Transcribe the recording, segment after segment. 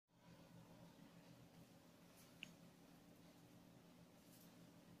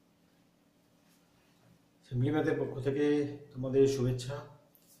Simply ম্যাথের পক্ষ থেকে তোমাদের শুভেচ্ছা।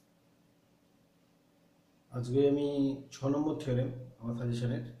 আজকে আমি 6 নম্বর থিওরেম আমার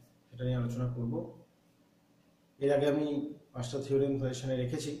সাজেশনের সেটা নিয়ে আলোচনা করব। এর আগে আমি 5টা থিওরেম সাজেশনে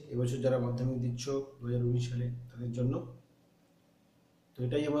রেখেছি এবছর যারা মাধ্যমিক দিচ্ছ 2019 সালে তাদের জন্য। তো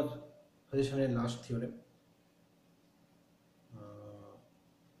এটাই আমার সাজেশনের লাস্ট থিওরেম।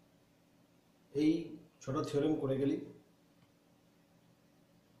 এই 6টা থিওরেম করে গেলি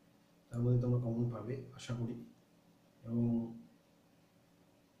তার মধ্যে তোমরা কমন পাবে আশা করি, এবং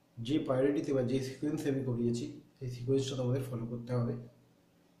যে প্রায়োরিটিতে বা যে সিকোয়েন্সে আমি করিয়েছি সেই সিকোয়েন্সটা তোমাদের ফলো করতে হবে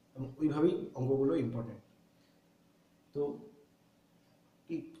এবং ওইভাবেই অঙ্কগুলো ইম্পর্টেন্ট। তো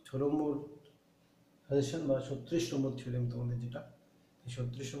এই 6 নম্বর সাজেশন বা 36 নম্বর থিওরেম তোমাদের যেটা, এই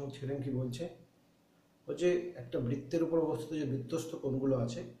 36 নম্বর থিওরেম কি বলছে, হচ্ছে একটা বৃত্তের উপর অবস্থিত যে বৃত্তস্থ কোণগুলো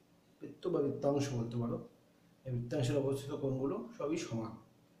আছে, বৃত্ত বা বৃত্তাংশ বলতে পারো, এই বৃত্তাংশের অবস্থিত কোণগুলো সবই সমান।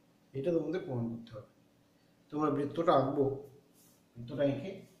 এটা তোমাদের প্রমাণ করতে হবে। তোমরা বৃত্তটা আঁকবো, বৃত্তটা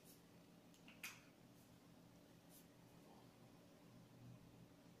এঁকে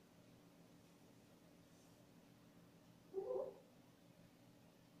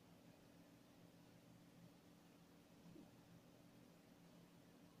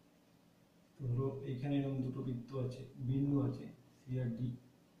ধরো এখানে এরকম দুটো বৃত্ত আছে, বিন্দু আছে সি আর ডি।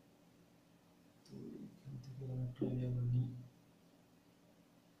 তো এখান থেকে একটা যদি আমরা নিই,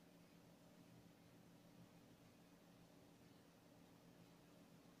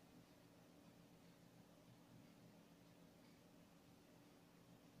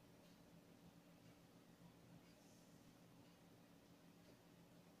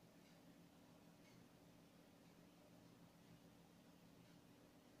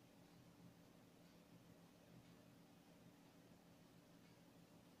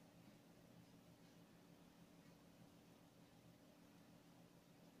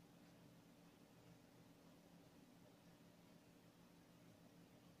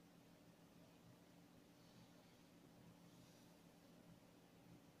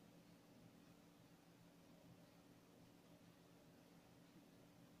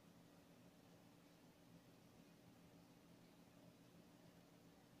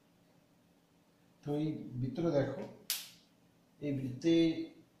 তো এই বৃত্তটা দেখো, এই বৃত্তে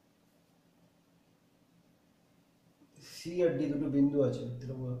সি আর ডি দুটো বিন্দু আছে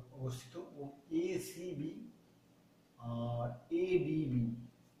বৃত্তের উপর অবস্থিত, ও A C B R A D B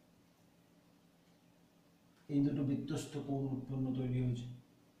এই দুটো বৃত্তস্থ কোণ উৎপন্ন তৈরি হয়েছে।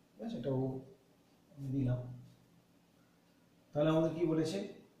 ঠিক আছে, এটাও আমি দিলাম। তাহলে আমাদের কি বলেছে,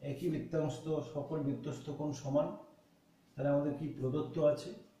 একই বৃত্তাংশ সকল বৃত্তস্থ কোণ সমান। তাহলে আমাদের কি প্রদত্ত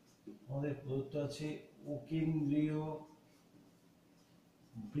আছে, আমাদের প্রদত্ত আছে অকেন্দ্রীয়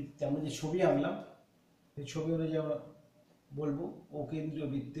বৃত্তে। আমরা যে ছবি আঁকলাম সেই ছবি অনুযায়ী আমরা বলবো অকেন্দ্রীয়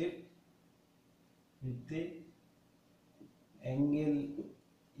বৃত্তে angle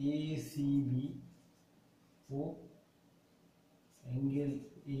A C B O angle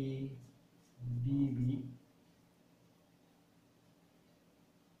A D B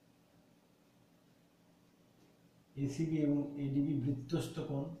ACB এবং এডিবি বৃত্তস্থ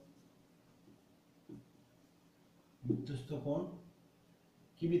কোণ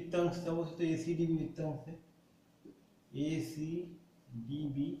কি বৃত্তাংশে অবস্থিত, এসিডিবি বৃত্তাংশে,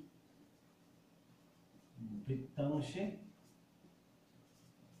 এসিডিবি বৃত্তাংশে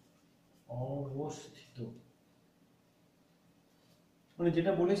অবস্থিত। মানে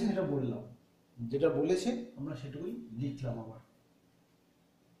যেটা বলেছে সেটা বললাম, যেটা বলেছে আমরা সেটুকুই লিখলাম। আবার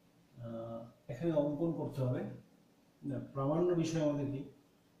এখানে অঙ্কন করতে হবে না, প্রামাণ্য বিষয় আমাদের কি,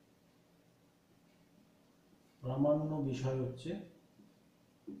 প্রামাণ্য বিষয় হচ্ছে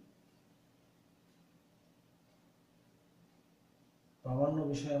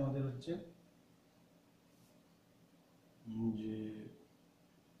আমাদের হচ্ছে যে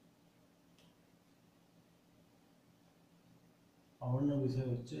প্রামাণ্য বিষয়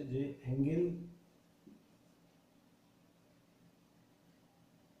হচ্ছে যে angle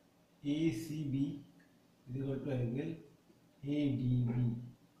ACB equal to angle ADB.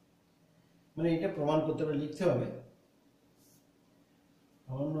 মানে এটা প্রমাণ করতে হবে, লিখতে হবে।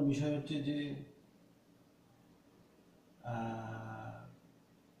 প্রামাণ্য বিষয় হচ্ছে যে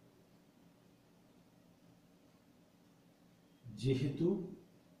যেহেতু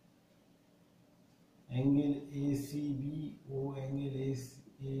অ্যাঙ্গেল এসিবি ও অ্যাঙ্গেল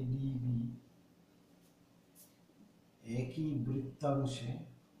এডিবি একই বৃত্তাংশে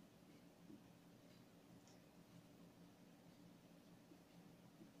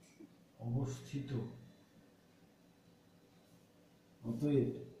অবস্থিত, অতএব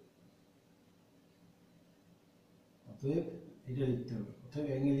এটা লিখতে হবে। অতএব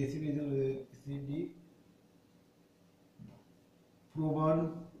অ্যাঙ্গেল এসিবি প্রমাণ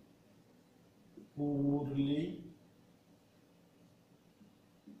করলেই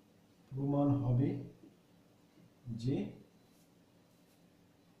প্রমাণ হবে যে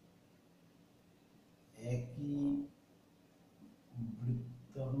একই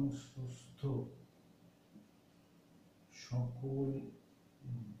বৃত্তাংশস্থ সকল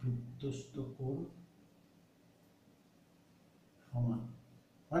বৃত্তস্থ কোণ সমান।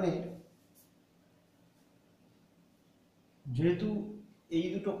 মানে যেহেতু এই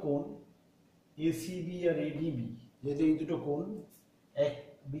দুটো কোণ এসিবি আর এডিবি, যেহেতু এই দুটো কোণ এক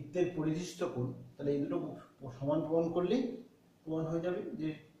বৃত্তের পরিধিস্থ কোণ, তাহলে এই দুটো সমান প্রমাণ করলেই প্রমাণ হয়ে যাবে যে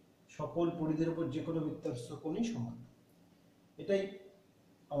সকল পরিধির উপর যে কোনো বৃত্তাংশ কোণই সমান। এটাই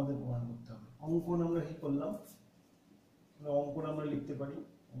আমাদের প্রমাণ করতে হবে। অঙ্কন আমরা কি করলাম, অঙ্কন আমরা লিখতে পারি।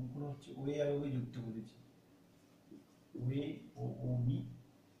 অঙ্কন হচ্ছে ওএ আর ওবি যুক্ত করেছি, ওএ ও ওবি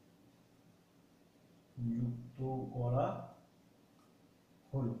যুক্ত করা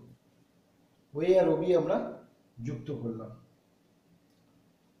হলো। ওএ আর ওবি আমরা যুক্ত করলাম।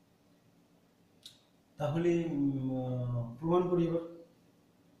 তাহলে প্রমাণ করি এবার।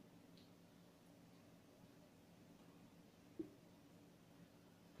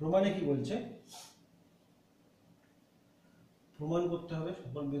 প্রমাণে কি বলছে, প্রমাণ করতে হবে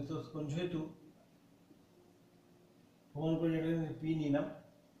সকল বৃত্তস্থ কোণ, যেহেতু প্রমাণ করে এটা পি নিলাম,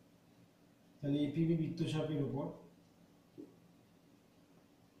 তাহলে এপিবি বৃত্তচাপের উপর,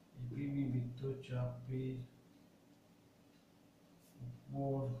 এপিবি বৃত্তচাপের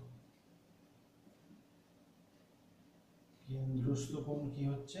উপর কেন্দ্রস্থ কোণ কি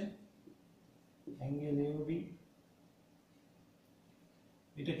হচ্ছে, অ্যাঙ্গেল এওবি।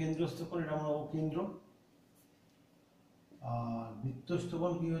 এটা কেন্দ্রস্থ কোণ, এটা আমরা ও কেন্দ্র। আর বৃত্তস্থ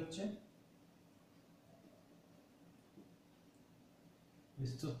কোণ কি হচ্ছে,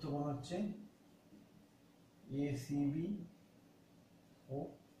 বৃত্তস্থ কোণ হচ্ছে এসিবি ও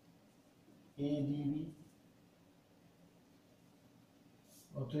এডিবি।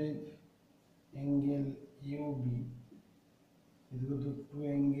 অতএব angle AOB is equal to 2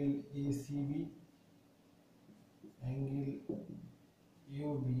 angle ACB, angle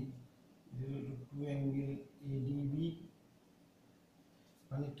AOB is equal to 2 angle ADB।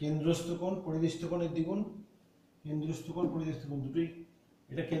 মানে কেন্দ্রস্থ কোণ পরিধিস্থ কোণের দ্বিগুণ, কেন্দ্রস্থ কোণ পরিধিস্থ কোণ দুটোই,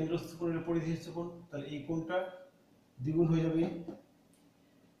 এটা কেন্দ্রস্থ কোণের পরিধিস্থ কোণ, তাহলে এই কোণটা দ্বিগুণ হয়ে যাবে,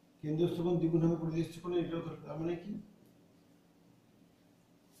 কেন্দ্রস্থ কোণ দ্বিগুণ হবে পরিধিস্থ কোণের। এটা তার মানে কি,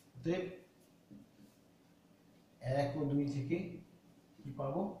 অতএব 1 ও 2 থেকে কি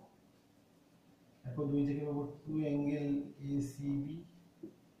পাবো, 1 ও 2 থেকে পাবো 2 angle ACB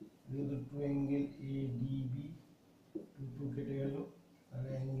equal to 2 angle ADB, 2 2 কেটে গেল, তাহলে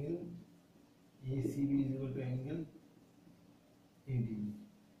angle ACB equal to angle ADB.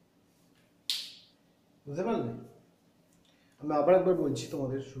 বুঝতে পারলে? আমি আবার একবার বলছি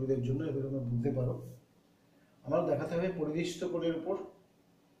তোমাদের সুবিধার জন্য, এবার তোমরা বুঝতে পারো। আমার দেখাতে হবে পরিধিস্থ কোণের উপর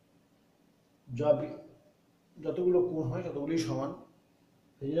যতগুলো কোণ হয় ততগুলোই সমান।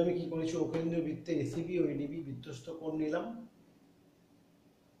 সেই জন্য আমি কি করেছি, অকেন্দ্রীয় বৃত্তে এসিবি ও এডিবি বৃত্তস্থ কোণ নিলাম।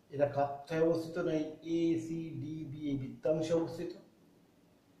 এরা কোথায় অবস্থিত, না এসিডিবি এই বৃত্তাংশে অবস্থিত।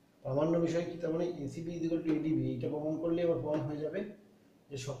 প্রামাণ্য বিষয় কি, তার মানে এসিবি ইকুয়াল টু এডিবি, এইটা প্রমাণ করলে এবার প্রমাণ হয়ে যাবে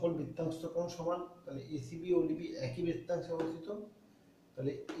যে সকল বৃত্তাংশ কোণ সমান। তাহলে এসিবি ও এডিবি একই বৃত্তাংশে অবস্থিত,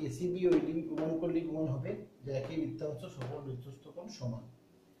 তাহলে এসিবি ও এডিবি প্রমাণ করলেই প্রমাণ হবে যে একই বৃত্তাংশ সকল বৃত্তস্থ কোণ সমান।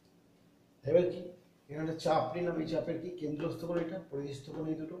 এবার কি, এখানে চাপ নিলাম, এই চাপের কি কেন্দ্রস্থ কোণ, এটা পরিধিস্থ কোণ,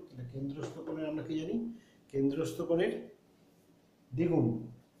 এই দুটো। তাহলে কেন্দ্রস্থ কোণের আমরা কি জানি, কেন্দ্রস্থ কোণের দ্বিগুণ,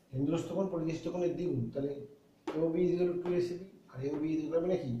 কেন্দ্রস্থ কোণ পরিধিস্থ কোণের দ্বিগুণ। তাহলে AOB equal to 2ACB, R AOB equal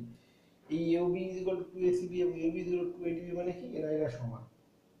মানে কি, এই AOB ইকুয়াল টু 2ACB এবং AOB ইকুয়াল টু 2ADB মানে কি, এরা সমান।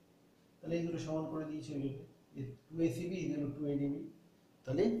 তাহলে এই দুটো সমান করে দিয়েছি, ওই জন্য 2ACB ইকুয়াল টু 2ADB,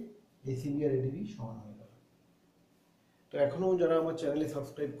 তাহলে ACB আর ADB সমান হয়ে গেল। তো এখনো যারা আমার চ্যানেলে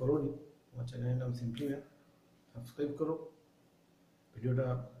সাবস্ক্রাইব করোনি, আমার চ্যানেলের নাম সিম্পলি ম্যাথ, সাবস্ক্রাইব করো, ভিডিওটা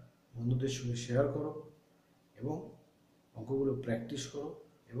বন্ধুদের সঙ্গে শেয়ার করো এবং অঙ্কগুলো প্র্যাকটিস করো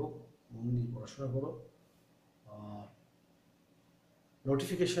এবং মন দিয়ে পড়াশোনা করো। আর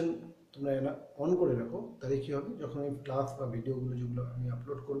নোটিফিকেশান তোমরা অন করে রাখো, তাহলে কী হবে, যখন আমি ক্লাস বা ভিডিওগুলো যেগুলো আমি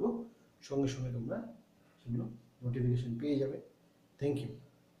আপলোড করব সঙ্গে সঙ্গে তোমরা সেগুলো নোটিফিকেশান পেয়ে যাবে। Thank you.